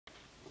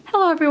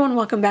Hello everyone,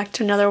 welcome back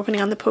to another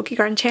opening on the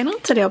PokeGarden channel.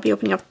 Today I'll be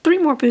opening up 3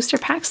 more booster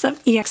packs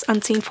of EX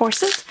Unseen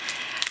Forces.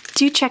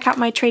 Do check out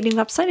my trading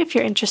website if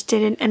you're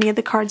interested in any of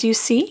the cards you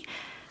see.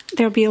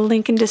 There'll be a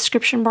link in the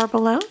description bar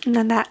below, and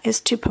then that is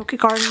to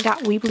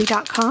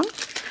pokegarden.weebly.com.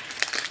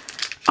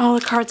 All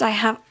the cards I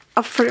have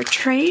up for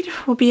trade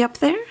will be up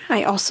there.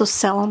 I also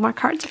sell all my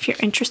cards if you're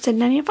interested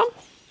in any of them.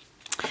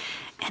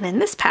 And in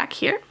this pack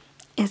here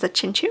is a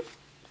Chinchou,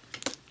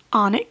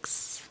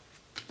 Onix,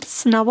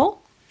 Snubbull,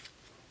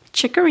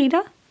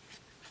 Chikorita,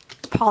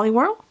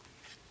 Poliwhirl,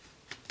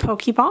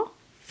 Pokeball,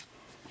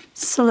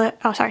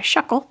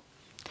 Shuckle,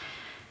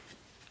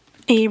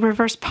 a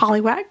reverse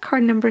Poliwag,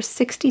 card number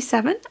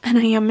 67, and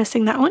I am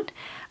missing that one.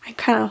 I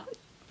kind of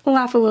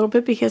laugh a little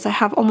bit because I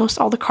have almost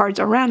all the cards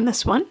around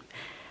this one,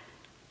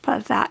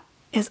 but that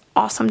is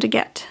awesome to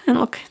get. And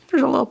look,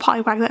 there's a little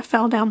Poliwag that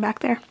fell down back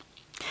there.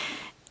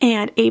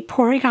 And a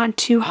Porygon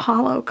 2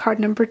 Holo, card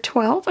number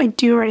 12. I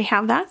do already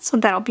have that, so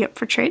that'll be up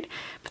for trade.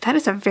 But that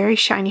is a very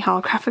shiny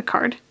holographic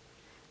card.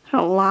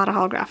 There's a lot of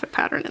holographic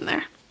pattern in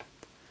there.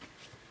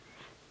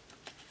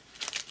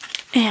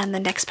 And the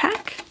next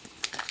pack.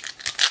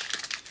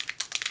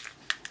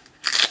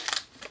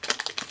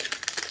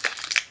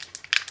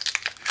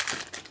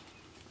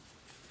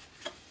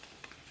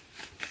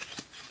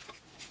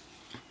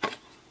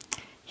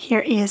 Here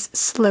is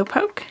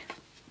Slowpoke,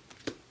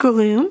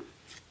 Gloom,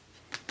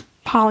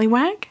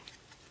 Poliwag,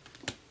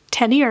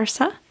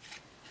 Teddiursa,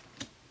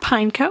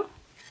 Pineco,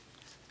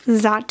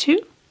 Xatu,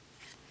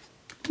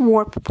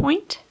 Warp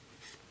Point,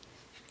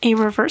 a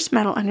reverse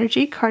Metal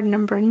Energy, card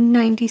number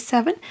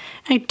 97.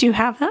 I do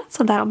have that,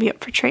 so that'll be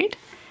up for trade.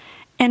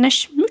 And a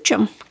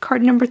Smoochum,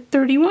 card number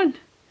 31.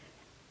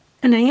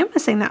 And I am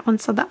missing that one,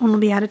 so that one will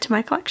be added to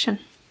my collection.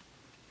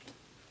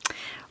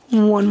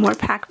 One more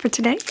pack for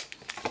today.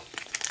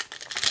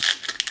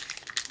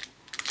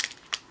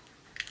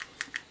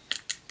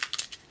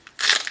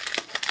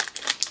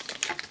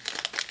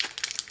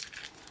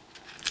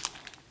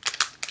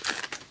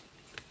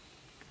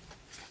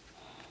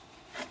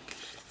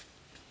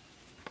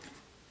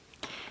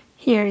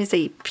 Here is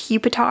a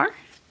Pupitar,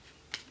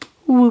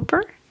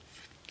 Wooper,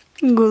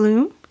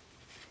 Gloom,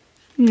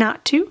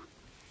 Natu,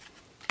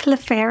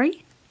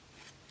 Clefairy,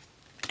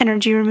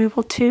 Energy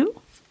Removal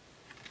 2,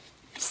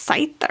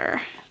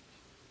 Scyther,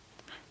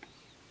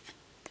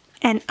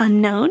 and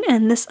Unknown,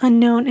 and this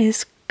Unknown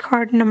is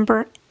card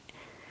number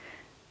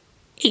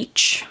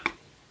H.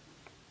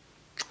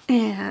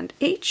 And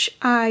H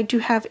I do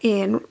have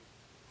in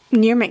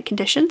near mint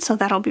condition, so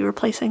that'll be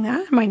replacing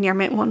that. My near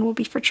mint one will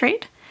be for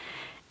trade.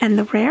 And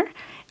the rare,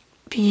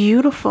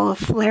 beautiful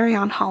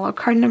Flareon Holo,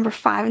 card number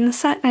 5 in the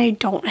set. And I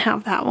don't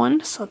have that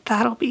one, so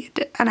that'll be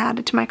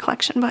added to my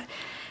collection. But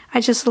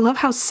I just love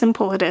how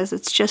simple it is.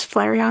 It's just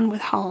Flareon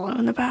with Holo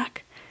in the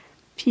back.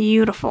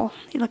 Beautiful.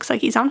 He looks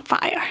like he's on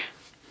fire.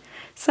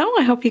 So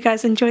I hope you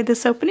guys enjoyed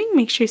this opening.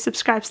 Make sure you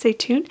subscribe, stay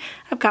tuned.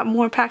 I've got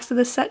more packs of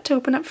this set to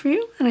open up for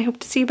you, and I hope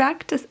to see you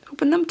back to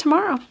open them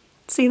tomorrow.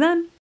 See you then.